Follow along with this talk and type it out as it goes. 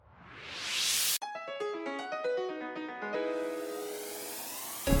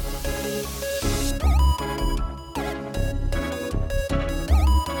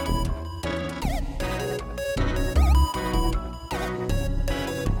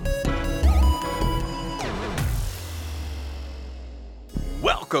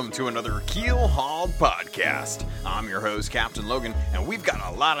Welcome to another Keel Hauled podcast. I'm your host, Captain Logan, and we've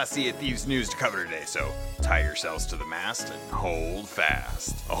got a lot of Sea of Thieves news to cover today, so tie yourselves to the mast and hold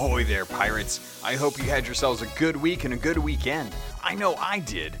fast. Ahoy there, pirates. I hope you had yourselves a good week and a good weekend. I know I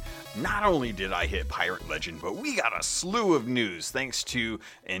did. Not only did I hit Pirate Legend, but we got a slew of news thanks to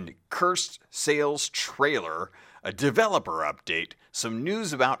an Cursed Sails trailer, a developer update, some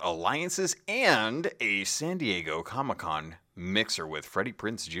news about alliances, and a San Diego Comic-Con mixer with Freddie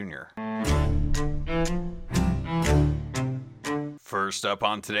Prinze Jr. First up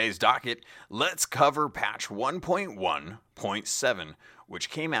on today's docket, let's cover patch 1.1.7, which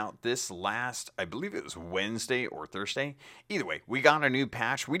came out this last, I believe it was Wednesday or Thursday. Either way, we got a new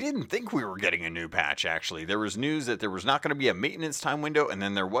patch. We didn't think we were getting a new patch, actually. There was news that there was not going to be a maintenance time window, and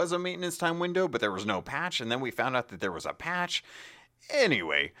then there was a maintenance time window, but there was no patch, and then we found out that there was a patch.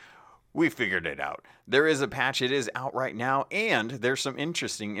 Anyway, we figured it out. There is a patch, it is out right now, and there's some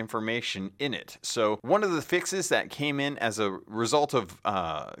interesting information in it. So one of the fixes that came in as a result of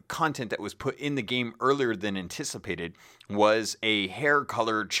content that was put in the game earlier than anticipated was a hair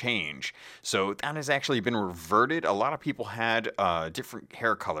color change. So that has actually been reverted. A lot of people had a different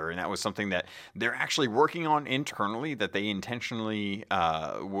hair color, and that was something that they're actually working on internally that they intentionally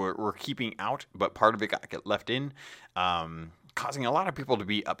were keeping out, but part of it got left in. Causing a lot of people to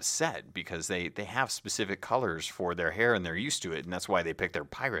be upset because they have specific colors for their hair and they're used to it, and that's why they picked their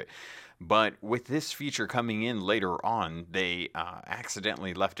pirate. But with this feature coming in later on, they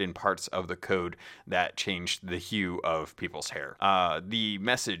accidentally left in parts of the code that changed the hue of people's hair. The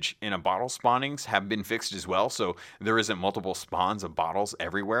message in a bottle spawnings have been fixed as well, so there isn't multiple spawns of bottles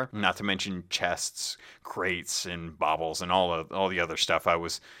everywhere. Not to mention chests, crates, and baubles, and all the other stuff I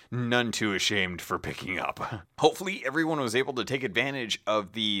was none too ashamed for picking up. Hopefully everyone was able to take advantage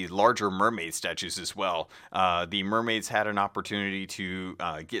of the larger mermaid statues as well. The mermaids had an opportunity to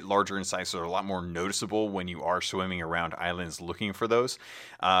get larger in size, so they're a lot more noticeable when you are swimming around islands looking for those.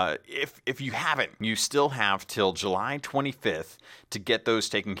 If you haven't, you still have till July 25th to get those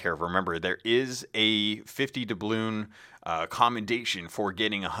taken care of. Remember, there is a 50 doubloon commendation for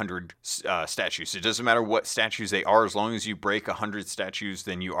getting 100 statues. It doesn't matter what statues they are, as long as you break 100 statues,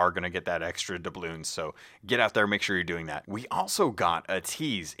 then you are going to get that extra doubloon. So get out there, make sure you're doing that. We also got a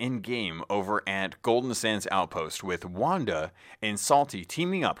tease in game over at Golden Sands Outpost with Wanda and Salty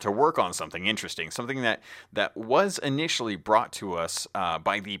teaming up to work on something interesting, something that was initially brought to us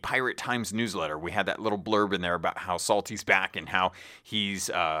by the Pirate Times newsletter. We had that little blurb in there about how Salty's back and how he's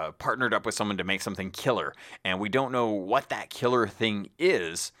partnered up with someone to make something killer, and we don't know what that killer thing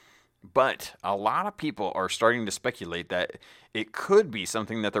is, but a lot of people are starting to speculate that it could be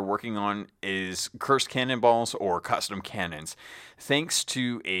something that they're working on is cursed cannonballs or custom cannons. Thanks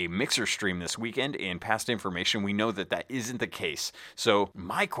to a mixer stream this weekend and past information, we know that that isn't the case. So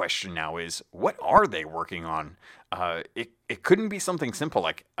my question now is, what are they working on? It couldn't be something simple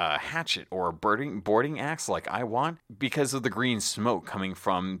like a hatchet or a boarding axe like I want, because of the green smoke coming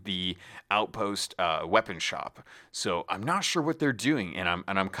from the outpost weapon shop. So I'm not sure what they're doing, and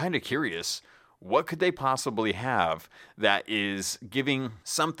I'm kind of curious. What could they possibly have that is giving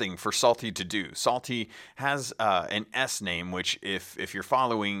something for Salty to do? Salty has an S name, which if you're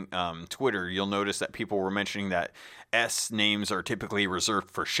following Twitter, you'll notice that people were mentioning that S names are typically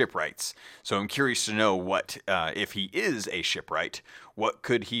reserved for shipwrights. So I'm curious to know what, if he is a shipwright, what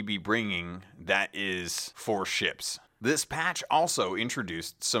could he be bringing that is for ships? This patch also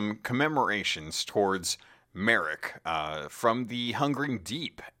introduced some commemorations towards Merrick from the Hungering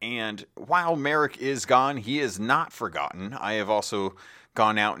Deep, and while Merrick is gone, he is not forgotten. I have also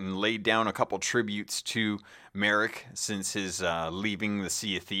gone out and laid down a couple tributes to Merrick since his leaving the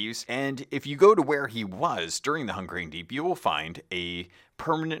Sea of Thieves, and if you go to where he was during the Hungering Deep, you will find a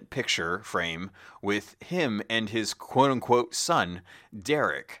permanent picture frame with him and his quote-unquote son,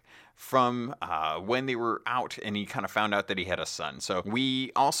 Derek, from when they were out, and he kind of found out that he had a son. So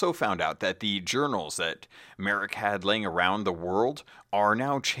we also found out that the journals that Merrick had laying around the world are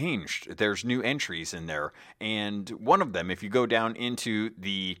now changed. There's new entries in there, and one of them, if you go down into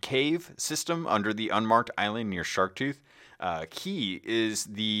the cave system under the unmarked island near Sharktooth, key is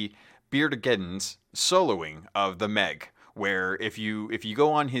the Beardageddon's soloing of the Meg, where if you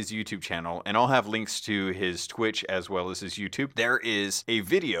go on his YouTube channel, and I'll have links to his Twitch as well as his YouTube, there is a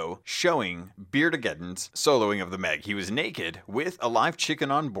video showing Beardageddon's soloing of the Meg. He was naked with a live chicken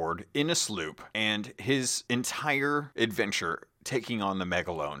on board in a sloop, and his entire adventure taking on the Meg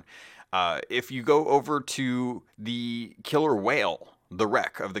alone. If you go over to the killer whale the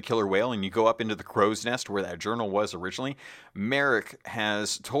wreck of the killer whale and you go up into the crow's nest where that journal was originally, Merrick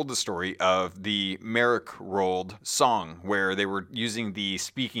has told the story of the Merrick-rolled song where they were using the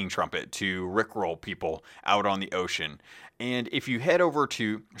speaking trumpet to rickroll people out on the ocean. And if you head over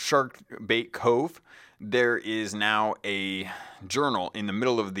to Sharkbait Cove, there is now a journal in the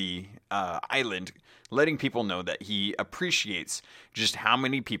middle of the island letting people know that he appreciates just how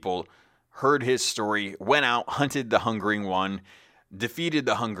many people heard his story, went out, hunted the hungering one, defeated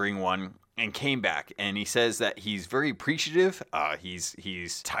the hungering one, and came back. And he says that he's very appreciative.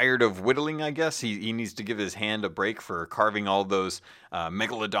 He's tired of whittling, I guess. He needs to give his hand a break for carving all those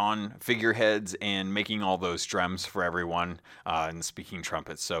megalodon figureheads and making all those drums for everyone and speaking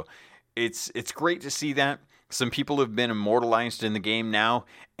trumpets. So it's great to see that. Some people have been immortalized in the game now,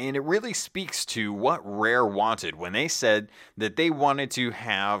 and it really speaks to what Rare wanted when they said that they wanted to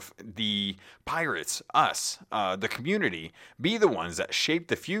have the pirates, us, the community, be the ones that shape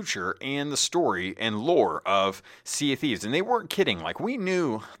the future and the story and lore of Sea of Thieves. And they weren't kidding. Like, we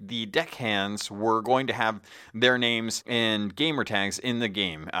knew the deckhands were going to have their names and gamer tags in the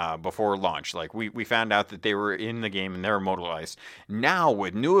game before launch. Like, we found out that they were in the game and they're immortalized. Now,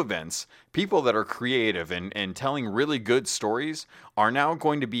 with new events, people that are creative and telling really good stories are now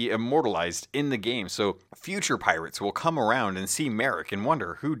going to be immortalized in the game. So future pirates will come around and see Merrick and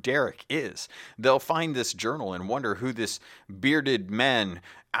wonder who Derek is. They'll find this journal and wonder who this bearded man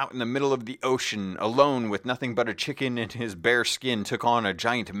out in the middle of the ocean alone with nothing but a chicken and his bare skin took on a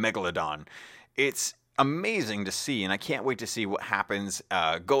giant megalodon. It's amazing to see, and I can't wait to see what happens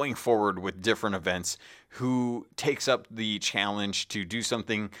going forward with different events. Who takes up the challenge to do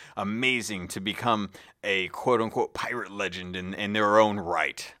something amazing to become a quote-unquote pirate legend in their own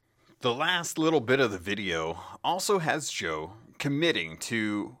right. The last little bit of the video also has Joe committing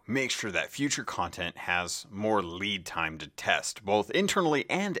to make sure that future content has more lead time to test, both internally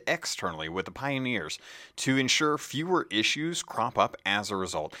and externally with the Pioneers, to ensure fewer issues crop up as a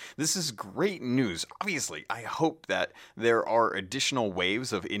result. This is great news. Obviously, I hope that there are additional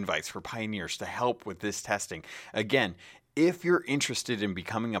waves of invites for Pioneers to help with this testing. Again, if you're interested in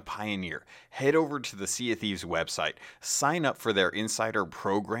becoming a Pioneer, head over to the Sea of Thieves website, sign up for their insider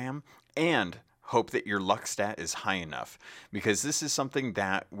program, and hope that your luck stat is high enough, because this is something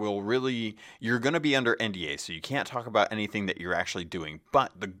that will really, you're going to be under NDA, so you can't talk about anything that you're actually doing,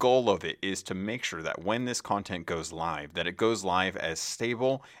 but the goal of it is to make sure that when this content goes live, that it goes live as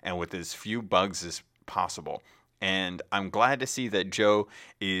stable and with as few bugs as possible. And I'm glad to see that Joe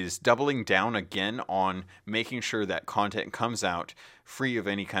is doubling down again on making sure that content comes out free of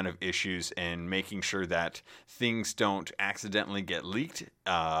any kind of issues and making sure that things don't accidentally get leaked,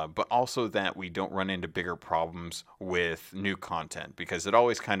 but also that we don't run into bigger problems with new content, because it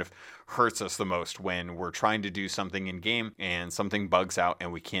always kind of hurts us the most when we're trying to do something in game and something bugs out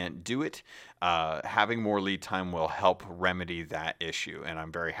and we can't do it. Having more lead time will help remedy that issue, and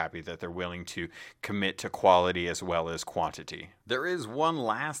I'm very happy that they're willing to commit to quality as well as quantity. There is one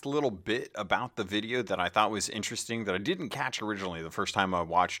last little bit about the video that I thought was interesting that I didn't catch originally the first time I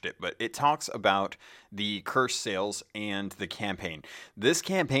watched it, but it talks about the curse sales and the campaign. This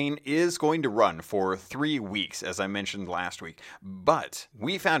campaign is going to run for 3 weeks, as I mentioned last week, but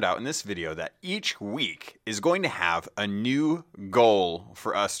we found out in this video that each week is going to have a new goal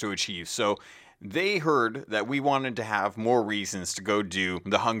for us to achieve. So they heard that we wanted to have more reasons to go do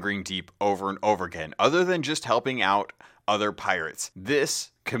the Hungering Deep over and over again, other than just helping out other pirates.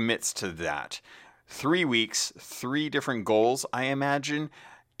 This commits to that. 3 weeks, 3 different goals, I imagine.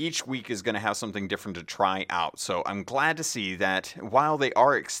 Each week is going to have something different to try out. So I'm glad to see that while they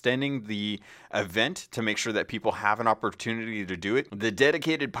are extending the event to make sure that people have an opportunity to do it, the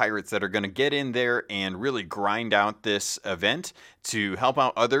dedicated pirates that are going to get in there and really grind out this event to help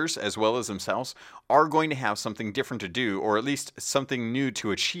out others as well as themselves are going to have something different to do, or at least something new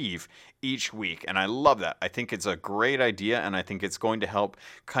to achieve each week. And I love that. I think it's a great idea, and I think it's going to help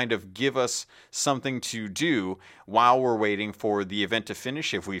kind of give us something to do while we're waiting for the event to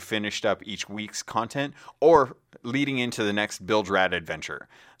finish, if we finished up each week's content, or leading into the next Build Rad adventure.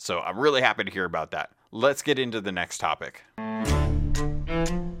 So I'm really happy to hear about that. Let's get into the next topic.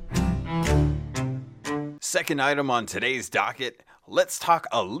 Second item on today's docket, let's talk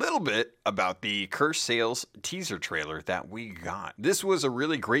a little bit about the Curse Sales teaser trailer that we got. This was a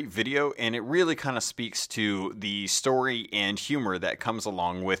really great video, and it really kind of speaks to the story and humor that comes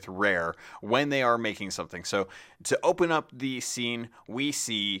along with Rare when they are making something. So to open up the scene, we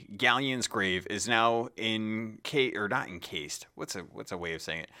see Galleon's grave is now not encased. What's a way of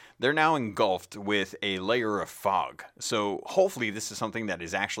saying it? They're now engulfed with a layer of fog. So hopefully this is something that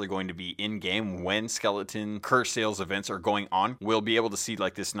is actually going to be in game when Skeleton Curse Sales events are going on, we'll be able to see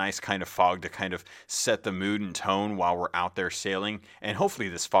like this nice kind of fog to kind of set the mood and tone while we're out there sailing. And hopefully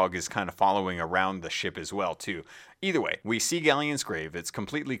this fog is kind of following around the ship as well too. Either way, we see Galleon's grave. It's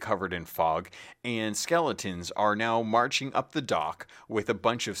completely covered in fog, and skeletons are now marching up the dock with a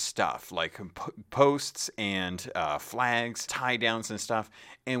bunch of stuff like posts and flags, tie downs and stuff.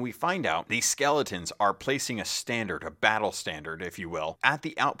 And we find out these skeletons are placing a standard, a battle standard, if you will, at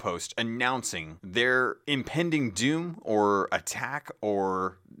the outpost, announcing their impending doom or attack,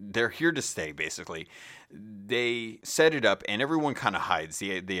 or they're here to stay, basically. They set it up, and everyone kind of hides.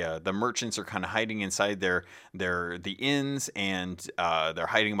 The merchants are kind of hiding inside the inns, and they're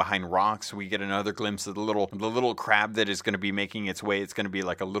hiding behind rocks. We get another glimpse of the little crab that is going to be making its way. It's going to be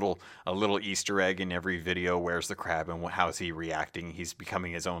like a little Easter egg in every video. Where's the crab, and how's he reacting? He's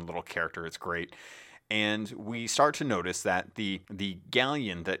becoming his own little character. It's great. And we start to notice that the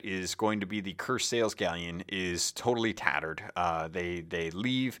galleon that is going to be the Cursed Sails galleon is totally tattered. They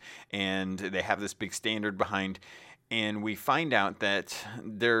leave, and they have this big standard behind. And we find out that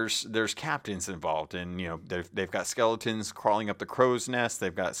there's captains involved, and they've got skeletons crawling up the crow's nest.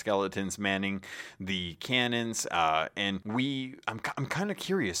 They've got skeletons manning the cannons, and I'm kind of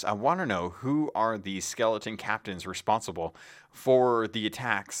curious. I want to know, who are these skeleton captains responsible for the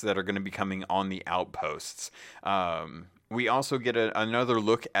attacks that are going to be coming on the outposts? We also get another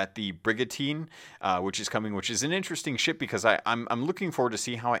look at the Brigantine, which is coming, which is an interesting ship because I'm looking forward to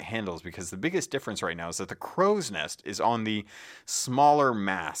see how it handles, because the biggest difference right now is that the crow's nest is on the smaller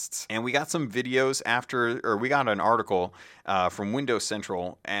masts. And we got some videos we got an article from Windows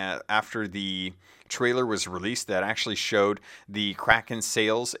Central after the trailer was released that actually showed the Kraken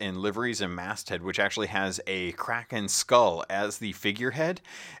sails and liveries and masthead, which actually has a Kraken skull as the figurehead,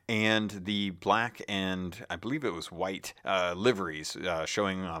 and the black and I believe it was white liveries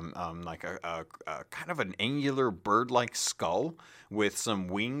showing like a kind of an angular bird-like skull with some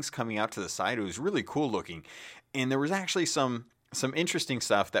wings coming out to the side. It was really cool looking, and there was actually some interesting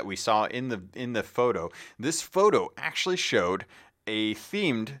stuff that we saw in the photo. This photo actually showed a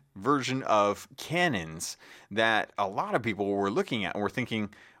themed version of cannons that a lot of people were looking at and were thinking,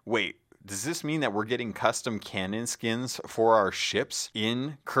 wait, does this mean that we're getting custom cannon skins for our ships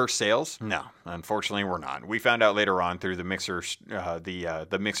in Cursed Sails? No, unfortunately we're not. We found out later on through the Mixer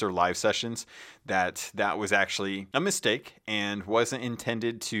the Mixer live sessions that was actually a mistake and wasn't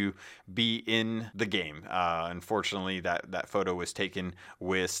intended to be in the game. Unfortunately, that photo was taken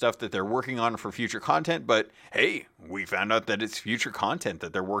with stuff that they're working on for future content, but hey, we found out that it's future content,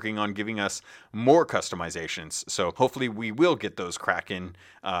 that they're working on giving us more customizations. So hopefully we will get those Kraken,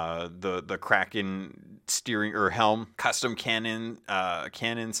 the Kraken steering or helm, custom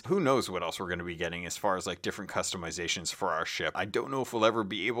cannons. Who knows what else we're going to be getting as far as like different customizations for our ship. I don't know if we'll ever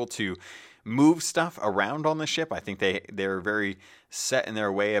be able to move stuff around on the ship. I think they're very set in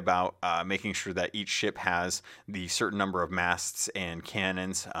their way about making sure that each ship has the certain number of masts and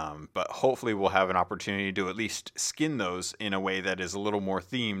cannons, but hopefully we'll have an opportunity to at least skin those in a way that is a little more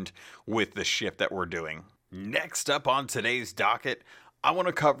themed with the ship that we're doing. Next up on today's docket, I want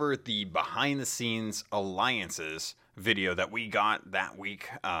to cover the behind the scenes alliances video that we got that week,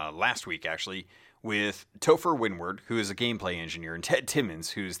 last week actually, with Topher Windward, who is a gameplay engineer, and Ted Timmons,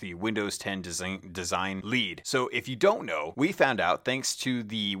 who's the Windows 10 design lead. So if you don't know, we found out, thanks to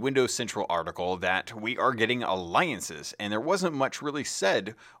the Windows Central article, that we are getting alliances, and there wasn't much really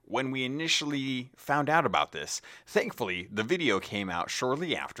said when we initially found out about this. Thankfully, the video came out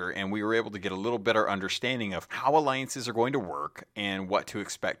shortly after, and we were able to get a little better understanding of how alliances are going to work and what to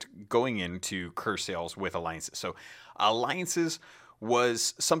expect going into Cursed Sails with alliances. So alliances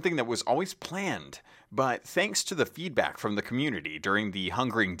was something that was always planned, but thanks to the feedback from the community during the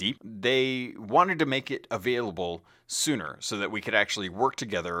Hungering Deep, they wanted to make it available sooner so that we could actually work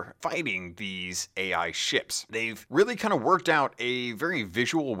together fighting these AI ships. They've really kind of worked out a very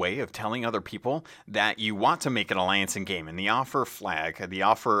visual way of telling other people that you want to make an alliance in game, and the offer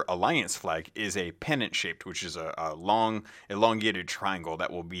alliance flag is a pennant shaped, which is a long elongated triangle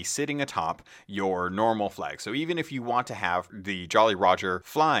that will be sitting atop your normal flag. So even if you want to have the Jolly Roger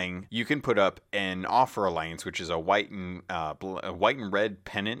flying, you can put up an offer alliance, which is a white and red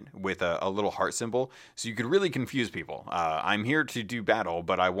pennant with a little heart symbol, so you could really confuse people. I'm here to do battle,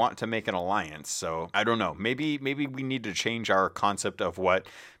 but I want to make an alliance. So I don't know. Maybe we need to change our concept of what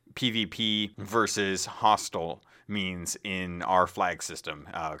PvP versus hostile means in our flag system.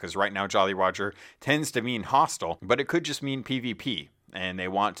 Because right now Jolly Roger tends to mean hostile, but it could just mean PvP. And they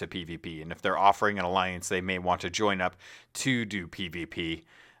want to PvP. And if they're offering an alliance, they may want to join up to do PvP.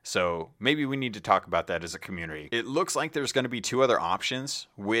 So maybe we need to talk about that as a community. It looks like there's going to be two other options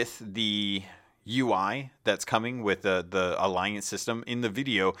with the UI that's coming with the Alliance system. In the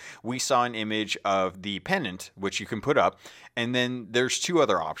video, we saw an image of the pennant, which you can put up, and then there's two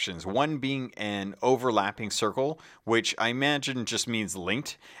other options. One being an overlapping circle, which I imagine just means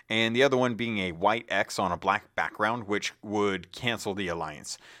linked, and the other one being a white X on a black background, which would cancel the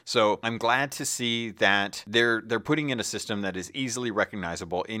Alliance. So I'm glad to see that they're putting in a system that is easily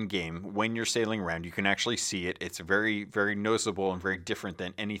recognizable in game. When you're sailing around, you can actually see it. It's very, very noticeable and very different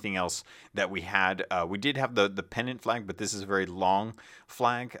than anything else that we had. We did have the pennant flag, but this is a very long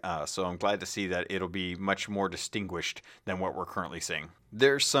flag, so I'm glad to see that it'll be much more distinguished than what we're currently seeing.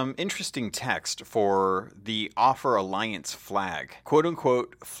 There's some interesting text for the Offer Alliance flag. Quote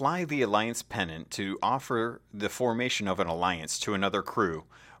unquote, fly the Alliance pennant to offer the formation of an alliance to another crew.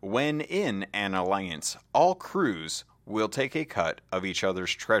 When in an alliance, all crews will take a cut of each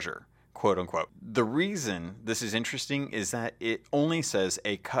other's treasure. Quote unquote. The reason this is interesting is that it only says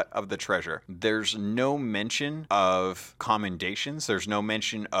a cut of the treasure. There's no mention of commendations. There's no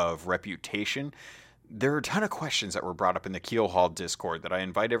mention of reputation. There are a ton of questions that were brought up in the Keelhaul Discord that I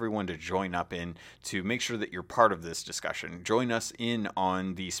invite everyone to join up in to make sure that you're part of this discussion. Join us in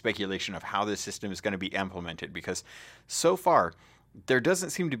on the speculation of how this system is going to be implemented, because so far there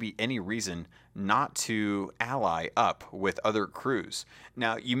doesn't seem to be any reason not to ally up with other crews.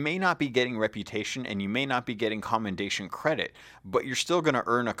 Now, you may not be getting reputation and you may not be getting commendation credit, but you're still going to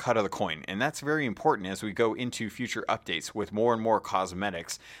earn a cut of the coin. And that's very important as we go into future updates with more and more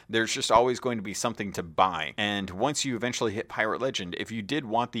cosmetics. There's just always going to be something to buy. And once you eventually hit Pirate Legend, if you did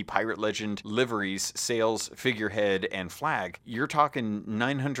want the Pirate Legend liveries, sails, figurehead, and flag, you're talking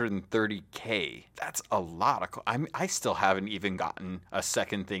 930k. That's a lot of I still haven't even gotten a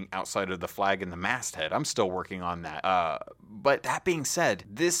second thing outside of the flag and the masthead. I'm still working on that. But that being said,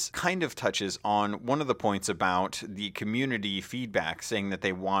 this kind of touches on one of the points about the community feedback, saying that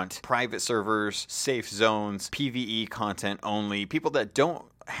they want private servers, safe zones, PvE content only, people that don't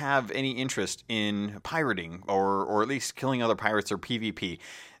have any interest in pirating or at least killing other pirates or PvP.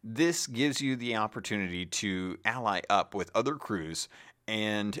 This gives you the opportunity to ally up with other crews.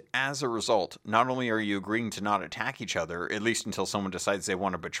 And as a result, not only are you agreeing to not attack each other, at least until someone decides they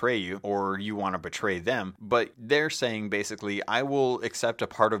want to betray you or you want to betray them, but they're saying basically, I will accept a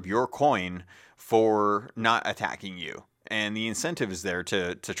part of your coin for not attacking you. And the incentive is there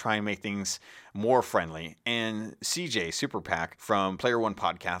to try and make things more friendly. And CJ Super Pack from Player One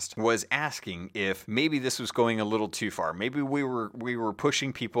Podcast was asking if maybe this was going a little too far. Maybe we were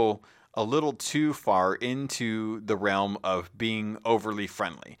pushing people a little too far into the realm of being overly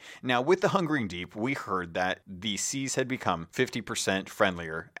friendly. Now, with the Hungering Deep, we heard that the seas had become 50%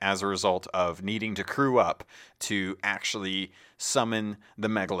 friendlier as a result of needing to crew up to actually summon the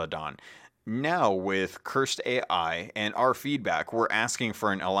Megalodon. Now, with Cursed AI and our feedback, we're asking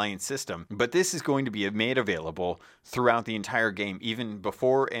for an alliance system, but this is going to be made available throughout the entire game, even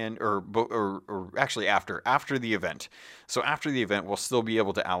before and or actually after the event. So after the event, we'll still be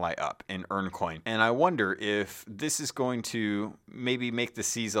able to ally up and earn coin. And I wonder if this is going to maybe make the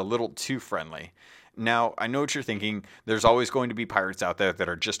seas a little too friendly. Now, I know what you're thinking. There's always going to be pirates out there that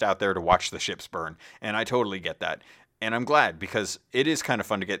are just out there to watch the ships burn, and I totally get that. And I'm glad, because it is kind of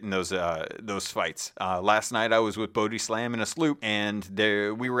fun to get in those fights. Last night I was with Bodhi Slam in a sloop, and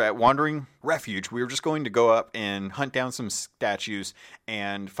we were at Wandering Refuge. We were just going to go up and hunt down some statues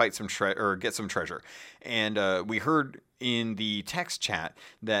and fight some get some treasure. And we heard in the text chat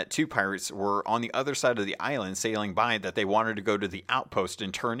that two pirates were on the other side of the island sailing by, that they wanted to go to the outpost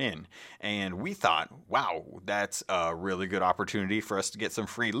and turn in. And we thought, wow, that's a really good opportunity for us to get some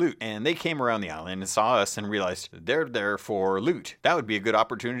free loot. And they came around the island and saw us and realized they're there for loot. That would be a good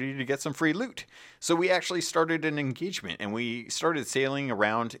opportunity to get some free loot. So we actually started an engagement and we started sailing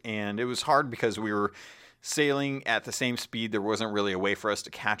around, and it was hard because we were sailing at the same speed. There wasn't really a way for us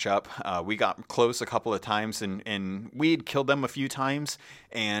to catch up. We got close a couple of times, and we had killed them a few times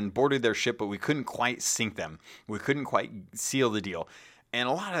and boarded their ship, but we couldn't quite sink them. We couldn't quite seal the deal. And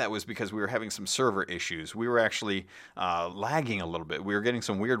a lot of that was because we were having some server issues. We were actually lagging a little bit. We were getting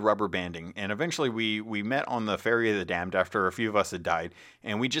some weird rubber banding. And eventually we met on the Ferry of the Damned after a few of us had died.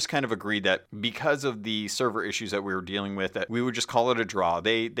 And we just kind of agreed that because of the server issues that we were dealing with, that we would just call it a draw.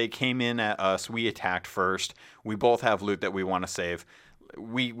 They came in at us. We attacked first. We both have loot that we want to save.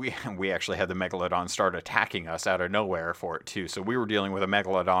 We actually had the Megalodon start attacking us out of nowhere for it too. So we were dealing with a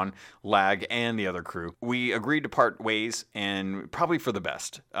Megalodon, lag, and the other crew. We agreed to part ways, and probably for the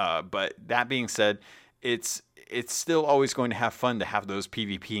best. But that being said, it's it's still always going to have fun to have those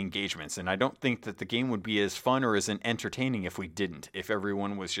PvP engagements. And I don't think that the game would be as fun or as entertaining if we didn't, if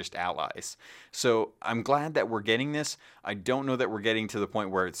everyone was just allies. So I'm glad that we're getting this. I don't know that we're getting to the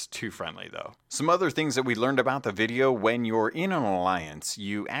point where it's too friendly though. Some other things that we learned about the video: when you're in an alliance,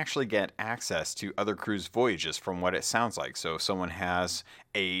 you actually get access to other crews' voyages from what it sounds like. So if someone has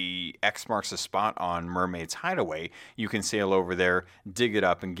a X marks a spot on Mermaid's Hideaway, you can sail over there, dig it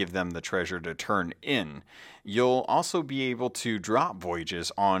up, and give them the treasure to turn in. You'll also be able to drop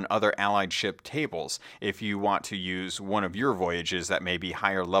voyages on other allied ship tables if you want to use one of your voyages that may be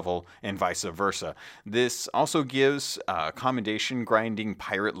higher level and vice versa. This also gives commendation grinding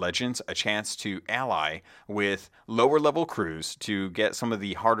pirate legends a chance to ally with lower level crews to get some of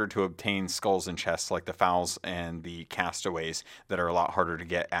the harder to obtain skulls and chests like the Fowls and the Castaways that are a lot harder to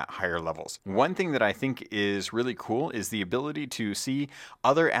get at higher levels. One thing that I think is really cool is the ability to see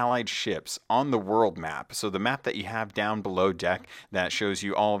other allied ships on the world map. So the map that you have down below deck that shows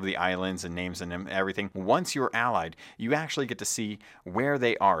you all of the islands and names and everything, once you're allied, you actually get to see where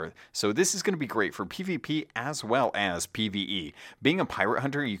they are. So this is going to be great for PvP as well as PvE. Being a pirate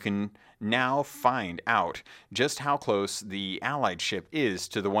hunter, you can now find out just how close the allied ship is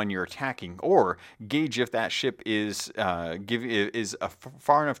to the one you're attacking, or gauge if that ship is a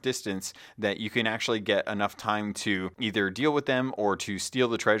far enough distance that you can actually get enough time to either deal with them or to steal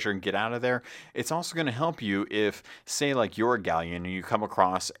the treasure and get out of there. It's also going to help you if, say, like you're a galleon and you come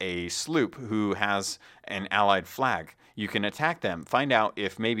across a sloop who has an allied flag. You can attack them, find out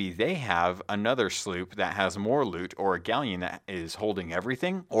if maybe they have another sloop that has more loot, or a galleon that is holding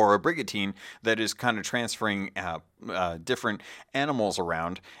everything, or a brigantine that is kind of transferring different animals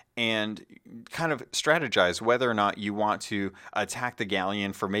around, and kind of strategize whether or not you want to attack the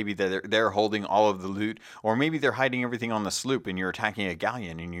galleon for maybe they're holding all of the loot, or maybe they're hiding everything on the sloop and you're attacking a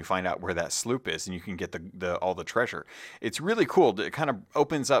galleon and you find out where that sloop is and you can get all the treasure. It's really cool. It kind of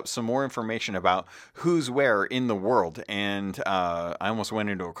opens up some more information about who's where in the world. And I almost went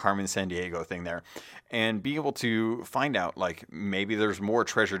into a Carmen Sandiego thing there. And be able to find out, like, maybe there's more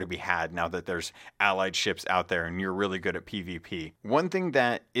treasure to be had now that there's allied ships out there and you're really good at PvP. One thing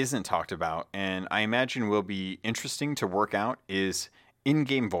that isn't talked about, and I imagine will be interesting to work out, is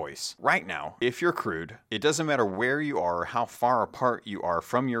in-game voice. Right now, if you're crewed, it doesn't matter where you are or how far apart you are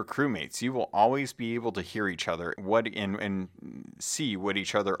from your crewmates, you will always be able to hear each other and see what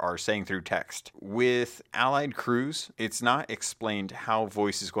each other are saying through text. With allied crews, it's not explained how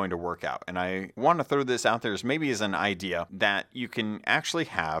voice is going to work out, and I want to throw this out there as maybe as an idea that you can actually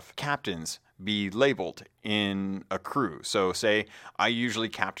have captains be labeled in a crew. So say I usually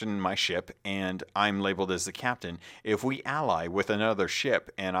captain my ship and I'm labeled as the captain. If we ally with another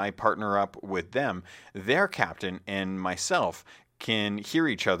ship and I partner up with them, their captain and myself can hear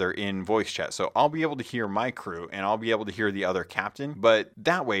each other in voice chat. So I'll be able to hear my crew and I'll be able to hear the other captain, but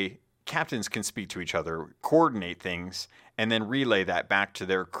that way captains can speak to each other, coordinate things, and then relay that back to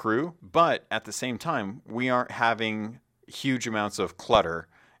their crew. But at the same time, we aren't having huge amounts of clutter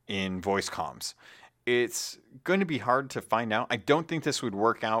in voice comms. It's going to be hard to find out. I don't think this would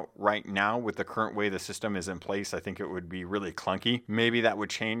work out right now with the current way the system is in place. I think it would be really clunky. Maybe that would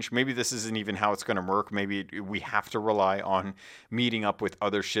change. Maybe this isn't even how it's going to work. Maybe we have to rely on meeting up with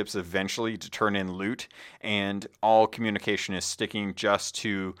other ships eventually to turn in loot, and all communication is sticking just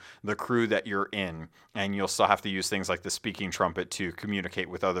to the crew that you're in. And you'll still have to use things like the speaking trumpet to communicate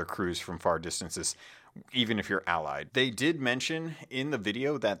with other crews from far distances, even if you're allied. They did mention in the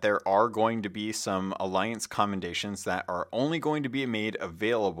video that there are going to be some alliance commendations that are only going to be made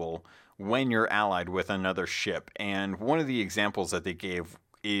available when you're allied with another ship. And one of the examples that they gave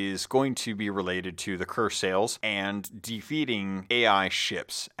is going to be related to the Cursails and defeating AI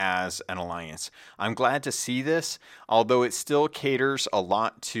ships as an alliance. I'm glad to see this, although it still caters a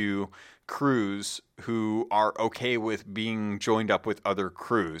lot to crews who are okay with being joined up with other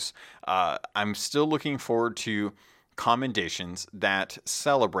crews. I'm still looking forward to commendations that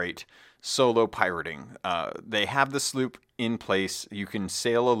celebrate solo pirating. They have the sloop in place. You can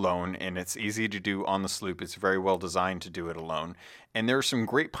sail alone, and it's easy to do on the sloop. It's very well designed to do it alone. And there are some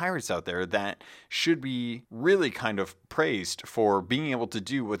great pirates out there that should be really kind of praised for being able to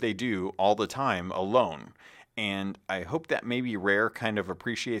do what they do all the time alone. And I hope that maybe Rare kind of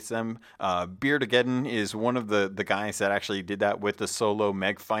appreciates them. Beardageddon is one of the guys that actually did that with the solo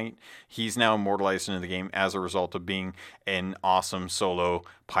Meg fight. He's now immortalized into the game as a result of being an awesome solo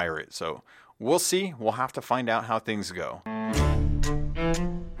pirate. So we'll see. We'll have to find out how things go.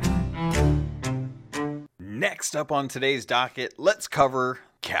 Next up on today's docket, let's cover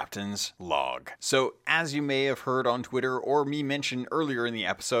Captain's Log. So, as you may have heard on Twitter or me mention earlier in the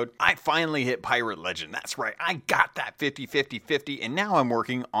episode, I finally hit Pirate Legend. That's right, I got that 50-50-50, and now I'm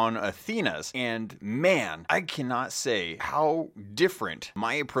working on Athena's. And man, I cannot say how different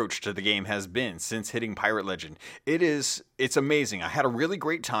my approach to the game has been since hitting Pirate Legend. It's amazing. I had a really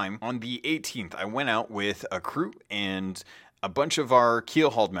great time. On the 18th, I went out with a crew, and a bunch of our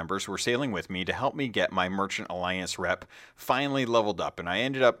Keelhauled members were sailing with me to help me get my Merchant Alliance rep finally leveled up. And I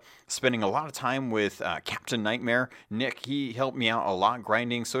ended up spending a lot of time with Captain Nightmare. Nick, he helped me out a lot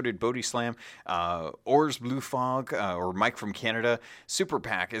grinding. So did Bodhi Slam, Oars Blue Fog, or Mike from Canada, Super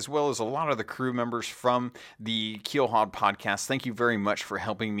Pack, as well as a lot of the crew members from the Keelhauled podcast. Thank you very much for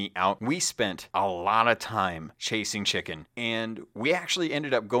helping me out. We spent a lot of time chasing chicken, and we actually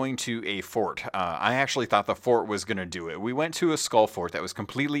ended up going to a fort. I actually thought the fort was going to do it. We went to a skull fort that was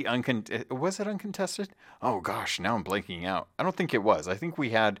completely was it uncontested? Oh gosh, now I'm blanking out. I don't think it was. I think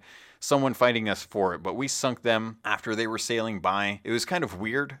we had someone fighting us for it, but we sunk them after they were sailing by. It was kind of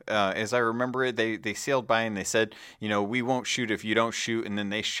weird. As I remember it, they sailed by and they said, we won't shoot if you don't shoot, and then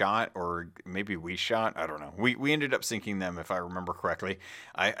they shot, or maybe we shot. I don't know. We ended up sinking them, if I remember correctly.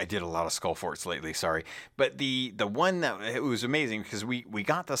 I did a lot of skull forts lately, sorry. But the one that, it was amazing because we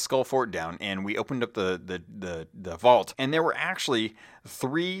got the skull fort down and we opened up the vault, and there were actually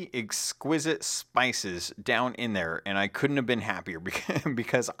 3 exquisite spices down in there, and I couldn't have been happier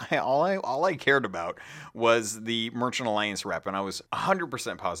because all I cared about was the Merchant Alliance rep, and I was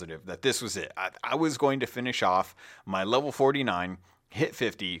 100% positive that this was it. I was going to finish off my level 49, hit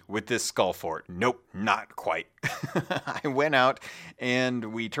 50 with this skull fort. Nope, not quite. I went out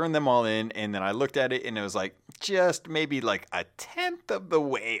and we turned them all in, and then I looked at it and it was like just maybe like a 1/10 of the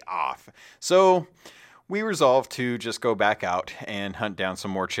way off. So we resolved to just go back out and hunt down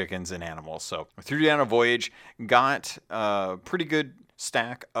some more chickens and animals. So I threw down a voyage, got a pretty good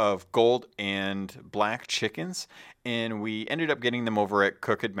stack of gold and black chickens, and we ended up getting them over at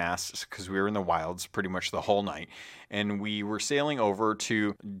Crooked Mast because we were in the wilds pretty much the whole night, and we were sailing over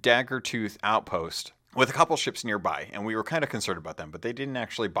to Daggertooth Outpost with a couple ships nearby, and we were kind of concerned about them, but they didn't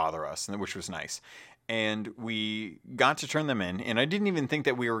actually bother us, which was nice. And we got to turn them in, and I didn't even think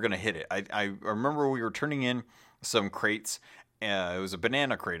that we were going to hit it. I remember we were turning in some crates. It was a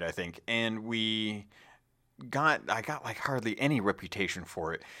banana crate, I think, and I got like hardly any reputation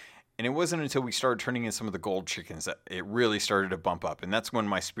for it. And it wasn't until we started turning in some of the gold chickens that it really started to bump up. And that's when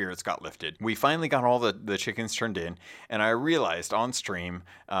my spirits got lifted. We finally got all the chickens turned in, and I realized on stream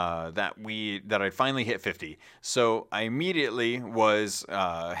that I finally hit 50. So I immediately was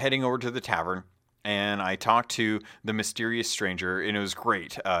heading over to the tavern, and I talked to the mysterious stranger, and it was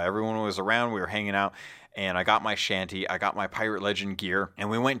great. Everyone was around, we were hanging out, and I got my shanty, I got my Pirate Legend gear,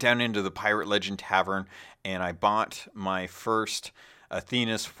 and we went down into the Pirate Legend Tavern, and I bought my first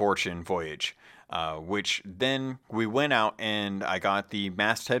Athena's Fortune voyage, which then we went out and I got the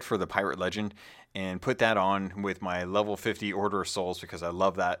masthead for the Pirate Legend and put that on with my level 50 Order of Souls because I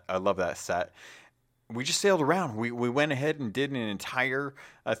love that set. We just sailed around. We went ahead and did an entire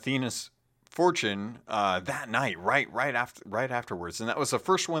Athena's Fortune that night, right afterwards, and that was the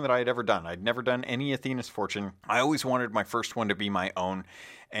first one that I had ever done. I'd never done any Athena's Fortune. I always wanted my first one to be my own,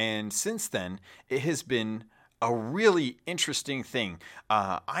 and since then it has been a really interesting thing.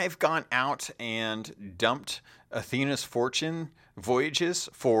 I've gone out and dumped Athena's Fortune voyages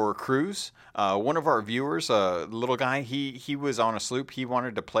for crews. One of our viewers, a little guy, he was on a sloop. He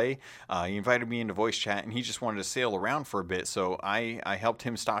wanted to play. He invited me into voice chat, and he just wanted to sail around for a bit. So I helped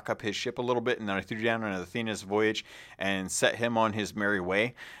him stock up his ship a little bit, and then I threw down an Athena's voyage and set him on his merry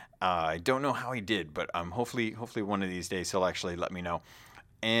way. I don't know how he did, but hopefully one of these days he'll actually let me know.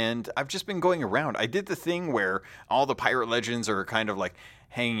 And I've just been going around. I did the thing where all the Pirate Legends are kind of like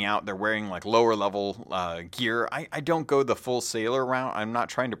hanging out. They're wearing like lower level gear. I don't go the full sailor route. I'm not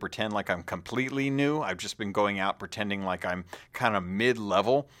trying to pretend like I'm completely new. I've just been going out pretending like I'm kind of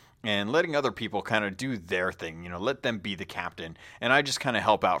mid-level and letting other people kind of do their thing. Let them be the captain. And I just kind of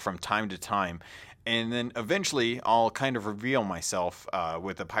help out from time to time. And then eventually I'll kind of reveal myself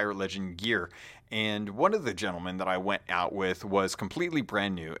with the Pirate Legend gear. And one of the gentlemen that I went out with was completely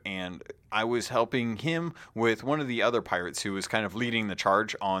brand new, and I was helping him with one of the other pirates who was kind of leading the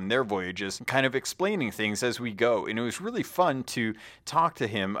charge on their voyages, kind of explaining things as we go. And it was really fun to talk to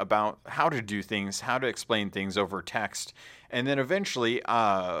him about how to do things, how to explain things over text. And then eventually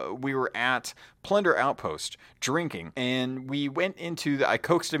we were at Plunder Outpost drinking, and I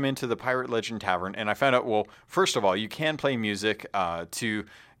coaxed him into the Pirate Legend Tavern, and I found out, well, first of all, you can play music to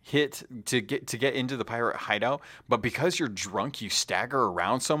hit to get into the pirate hideout, but because you're drunk, you stagger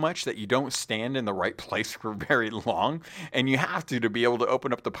around so much that you don't stand in the right place for very long, and you have to be able to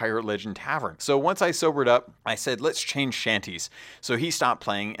open up the Pirate Legend Tavern. So once I sobered up, I said, let's change shanties. So he stopped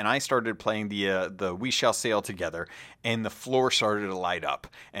playing, and I started playing the We Shall Sail Together, and the floor started to light up,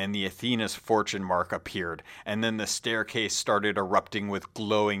 and the Athena's fortune mark appeared, and then the staircase started erupting with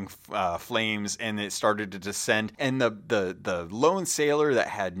glowing flames, and it started to descend, and the lone sailor that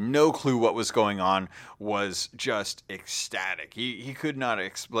had no clue what was going on was just ecstatic. He could not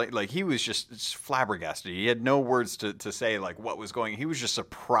explain, like, he was just flabbergasted. He had no words to say, like, what was going on. He was just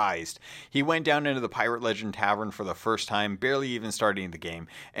surprised. He went down into the Pirate Legend Tavern for the first time, barely even starting the game,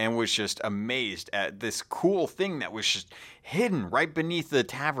 and was just amazed at this cool thing that was just hidden right beneath the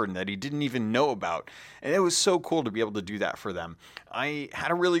tavern that he didn't even know about. And it was so cool to be able to do that for them. I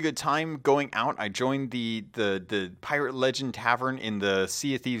had a really good time going out. I joined the Pirate Legend Tavern in the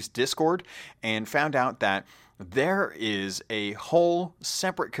Sea of Thieves Discord and found out that there is a whole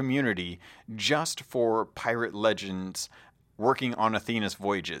separate community just for Pirate Legends working on Athena's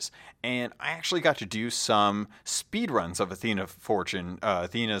voyages. And I actually got to do some speed runs of Athena's Fortune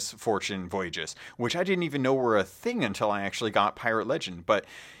voyages, which I didn't even know were a thing until I actually got Pirate Legend. But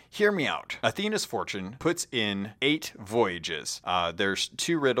hear me out. Athena's Fortune puts in 8 voyages. There's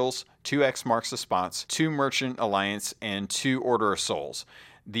 2 riddles, 2 X marks the spots, 2 Merchant Alliance, and 2 Order of Souls.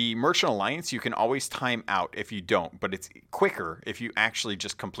 The Merchant Alliance, you can always time out if you don't, but it's quicker if you actually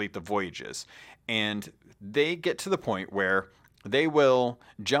just complete the voyages. And they get to the point where they will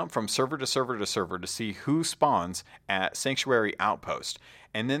jump from server to server to server to see who spawns at Sanctuary Outpost.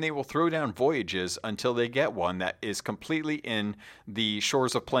 And then they will throw down voyages until they get one that is completely in the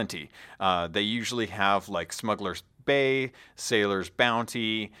Shores of Plenty. They usually have like Smuggler's Bay, Sailor's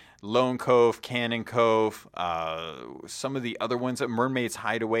Bounty, Lone Cove, Cannon Cove, some of the other ones at Mermaid's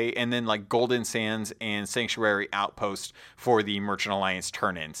Hideaway, and then like Golden Sands and Sanctuary Outpost for the Merchant Alliance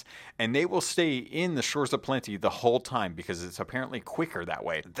turn-ins. And they will stay in the Shores of Plenty the whole time because it's apparently quicker that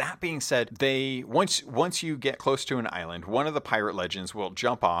way. That being said, once you get close to an island, one of the Pirate Legends will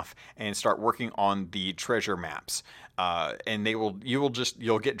jump off and start working on the treasure maps. And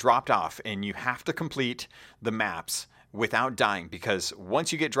you'll get dropped off, and you have to complete the maps without dying, because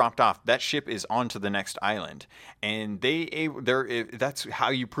once you get dropped off, that ship is on to the next island. And that's how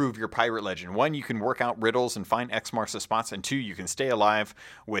you prove your Pirate Legend. 1, you can work out riddles and find X marks the spots, and 2, you can stay alive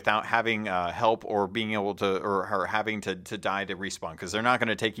without having help or being able to or having to die to respawn, because they're not going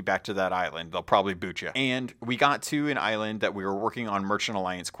to take you back to that island. They'll probably boot you. And we got to an island that we were working on Merchant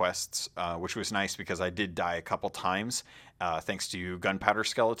Alliance quests, which was nice because I did die a couple times. Thanks to gunpowder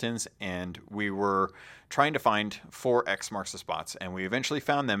skeletons, and we were trying to find 4 X marks the spots, and we eventually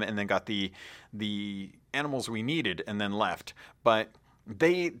found them, and then got the animals we needed, and then left. But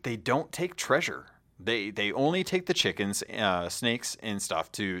they don't take treasure. They only take the chickens, snakes, and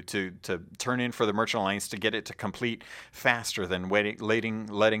stuff to turn in for the Merchant Alliance to get it to complete faster than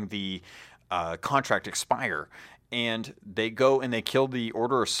letting the contract expire. And they go and they kill the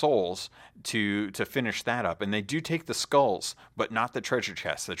Order of Souls to finish that up. And they do take the skulls, but not the treasure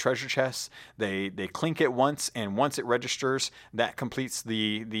chests. The treasure chests, they clink it once, and once it registers, that completes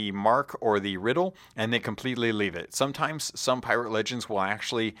the mark or the riddle, and they completely leave it. Sometimes some Pirate Legends will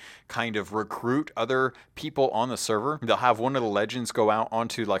actually kind of recruit other people on the server. They'll have one of the legends go out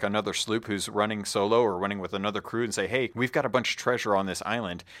onto like another sloop who's running solo or running with another crew and say, hey, we've got a bunch of treasure on this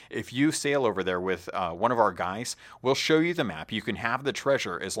island. If you sail over there with one of our guys, we'll show you the map. You can have the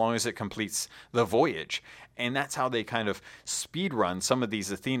treasure as long as it completes the voyage. And that's how they kind of speed run some of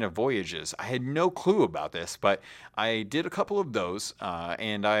these Athena voyages. I had no clue about this, but I did a couple of those,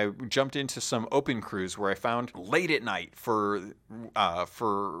 and I jumped into some open cruise where I found late at night for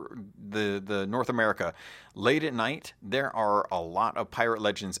the North America. Late at night, there are a lot of Pirate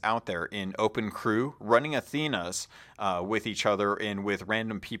Legends out there in open crew running Athenas with each other and with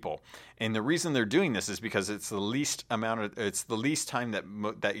random people. And the reason they're doing this is because it's the least time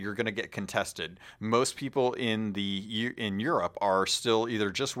that you're going to get contested. Most people in Europe are still either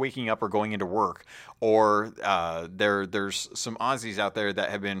just waking up or going into work, or there's some Aussies out there that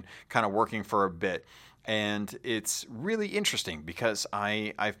have been kind of working for a bit. And it's really interesting because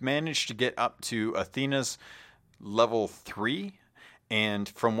I've managed to get up to Athena's level 3, And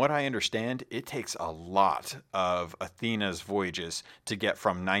from what I understand, it takes a lot of Athena's voyages to get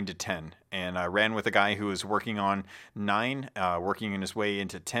from 9 to 10. And I ran with a guy who was working on 9, working in his way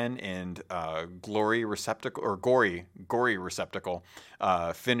into 10, and Gory Receptacle,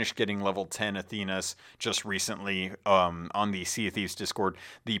 finished getting level 10 Athenas just recently on the Sea of Thieves Discord.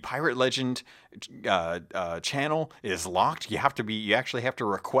 The Pirate Legend channel is locked. You actually have to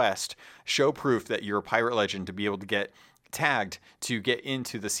request, show proof that you're a Pirate Legend to be able to get tagged to get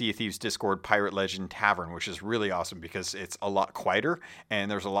into the Sea of Thieves Discord Pirate Legend Tavern, which is really awesome because it's a lot quieter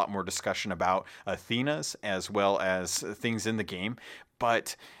and there's a lot more discussion about Athenas as well as things in the game.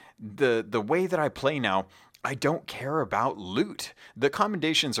 But the way that I play now, I don't care about loot. The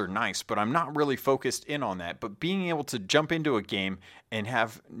commendations are nice, but I'm not really focused in on that. But being able to jump into a game and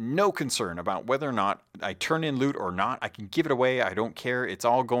have no concern about whether or not I turn in loot or not, I can give it away. I don't care. It's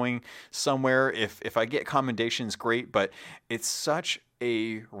all going somewhere. If I get commendations, great. But it's such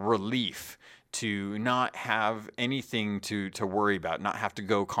a relief to not have anything to worry about, not have to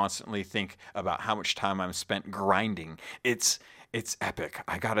go constantly think about how much time I'm spent grinding. It's epic.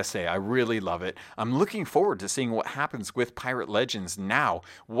 I gotta say, I really love it. I'm looking forward to seeing what happens with Pirate Legends now.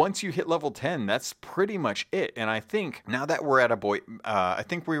 Once you hit level 10, that's pretty much it. And I think now that we're at I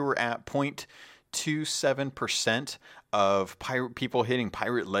think we were at 0.27% of people hitting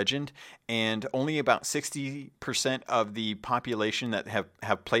Pirate Legend, and only about 60% of the population that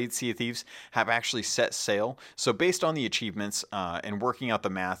have played Sea of Thieves have actually set sail. So based on the achievements and working out the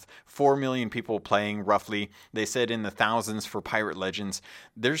math, 4 million people playing roughly, they said in the thousands for Pirate Legends,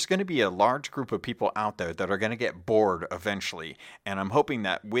 there's going to be a large group of people out there that are going to get bored eventually. And I'm hoping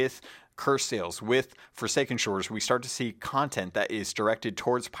that with Curse Sales, with Forsaken Shores, we start to see content that is directed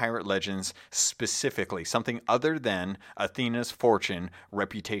towards Pirate Legends specifically, something other than Athena's Fortune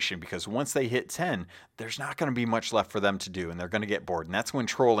reputation, because once they hit 10, there's not going to be much left for them to do, and they're going to get bored. And that's when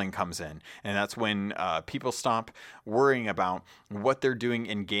trolling comes in, and that's when people stop worrying about what they're doing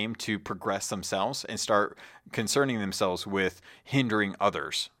in game to progress themselves and start concerning themselves with hindering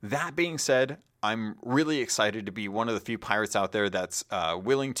others. That being said, I'm really excited to be one of the few pirates out there that's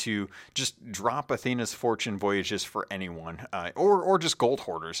willing to just drop Athena's Fortune voyages for anyone, or just gold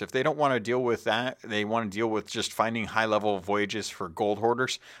hoarders. If they don't want to deal with that, they want to deal with just finding high-level voyages for gold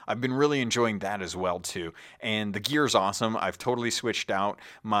hoarders. I've been really enjoying that as well too. And the gear's awesome. I've totally switched out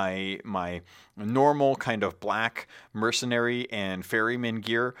my normal kind of black mercenary and ferryman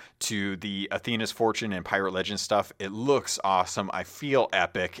gear to the Athena's Fortune and Pirate Legend stuff. It looks awesome. I feel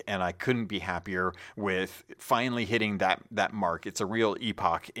epic, and I couldn't be happier with finally hitting that mark. It's a real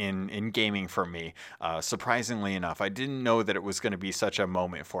epoch in gaming for me. Surprisingly enough, I didn't know that it was going to be such a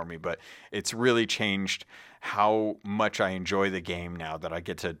moment for me, but it's really changed how much I enjoy the game now that I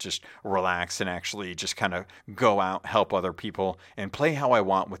get to just relax and actually just kind of go out, help other people, and play how I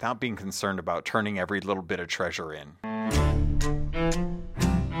want without being concerned about turning every little bit of treasure in.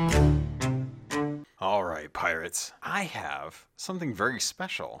 All right, pirates, I have something very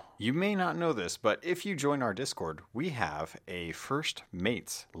special. You may not know this, but if you join our Discord, we have a First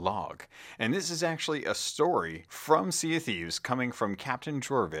Mates log. And this is actually a story from Sea of Thieves coming from Captain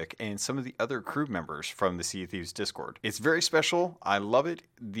Jorvik and some of the other crew members from the Sea of Thieves Discord. It's very special. I love it.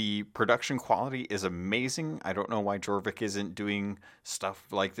 The production quality is amazing. I don't know why Jorvik isn't doing stuff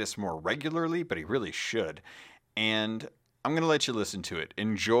like this more regularly, but he really should. And I'm going to let you listen to it.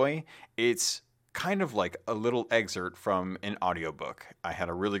 Enjoy. It's kind of like a little excerpt from an audiobook. I had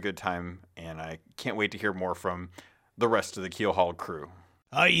a really good time, and I can't wait to hear more from the rest of the Keelhaul crew.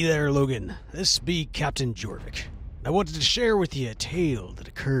 Hi there, Logan. This be Captain Jorvik. I wanted to share with you a tale that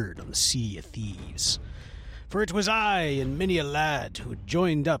occurred on the Sea of Thieves. For it was I and many a lad who had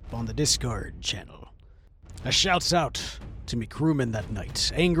joined up on the Discord channel. I shouts out to me crewmen that night,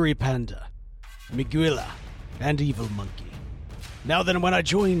 Angry Panda, Miguila, and Evil Monkey. Now then, when I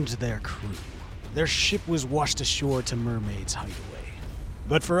joined their crew, their ship was washed ashore to Mermaid's Hideaway.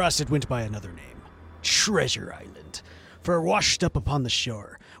 But for us, it went by another name, Treasure Island. For washed up upon the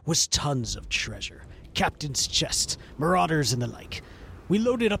shore was tons of treasure, captain's chest, marauders and the like. We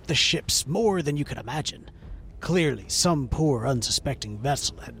loaded up the ships more than you could imagine. Clearly, some poor unsuspecting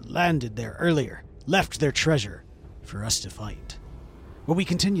vessel had landed there earlier, left their treasure for us to find. Well, we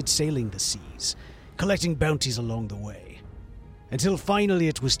continued sailing the seas, collecting bounties along the way, until finally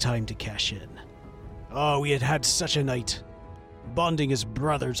it was time to cash in. Oh, we had had such a night, bonding as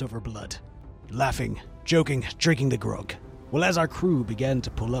brothers over blood, laughing, joking, drinking the grog. Well, as our crew began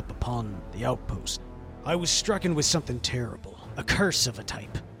to pull up upon the outpost, I was stricken with something terrible, a curse of a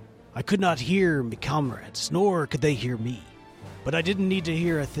type. I could not hear my comrades, nor could they hear me. But I didn't need to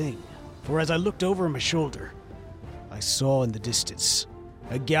hear a thing, for as I looked over my shoulder, I saw in the distance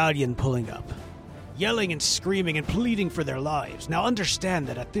a galleon pulling up, yelling and screaming and pleading for their lives. Now understand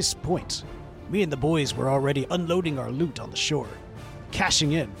that at this point, me and the boys were already unloading our loot on the shore,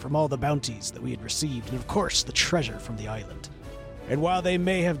 cashing in from all the bounties that we had received, and of course the treasure from the island. And while they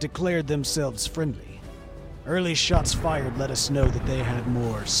may have declared themselves friendly, early shots fired let us know that they had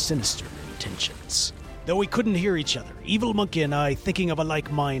more sinister intentions. Though we couldn't hear each other, Evil Monkey and I, thinking of a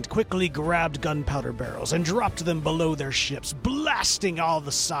like mind, quickly grabbed gunpowder barrels and dropped them below their ships, blasting all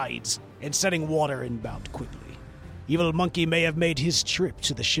the sides and setting water inbound quickly. Evil Monkey may have made his trip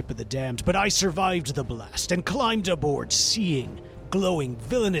to the Ship of the Damned, but I survived the blast and climbed aboard, seeing glowing,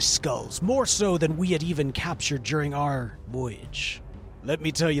 villainous skulls, more so than we had even captured during our voyage. Let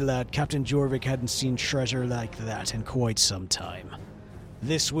me tell you, lad, Captain Jorvik hadn't seen treasure like that in quite some time.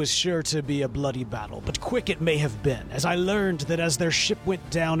 This was sure to be a bloody battle, but quick it may have been, as I learned that as their ship went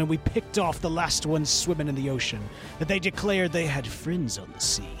down and we picked off the last ones swimming in the ocean, that they declared they had friends on the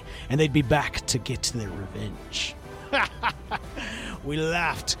sea, and they'd be back to get their revenge. We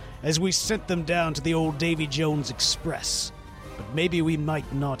laughed as we sent them down to the old Davy Jones Express, but maybe we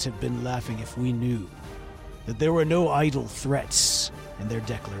might not have been laughing if we knew that there were no idle threats in their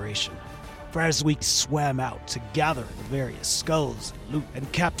declaration. For as we swam out to gather the various skulls, loot, and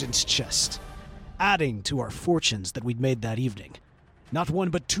captain's chest, adding to our fortunes that we'd made that evening, not one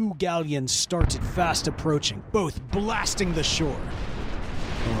but two galleons started fast approaching, both blasting the shore.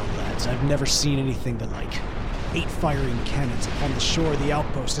 Oh, lads, I've never seen anything the like. 8 firing cannons upon the shore of the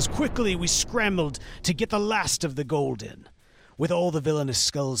outpost as quickly we scrambled to get the last of the gold in. With all the villainous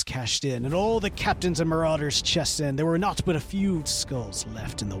skulls cashed in and all the captains and marauders' chests in, there were not but a few skulls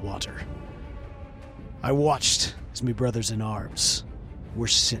left in the water. I watched as my brothers in arms were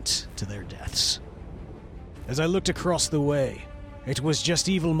sent to their deaths. As I looked across the way, it was just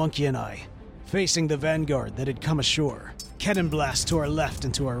Evil Monkey and I, facing the vanguard that had come ashore, cannon blast to our left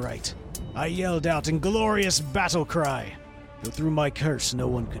and to our right. I yelled out in glorious battle cry, though through my curse no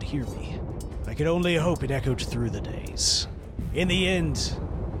one could hear me. I could only hope it echoed through the days. In the end,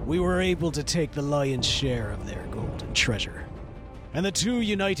 we were able to take the lion's share of their gold and treasure. And the 2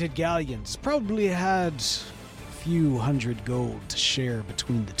 united galleons probably had a few hundred gold to share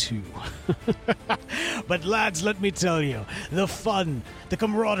between the 2. But lads, let me tell you, the fun, the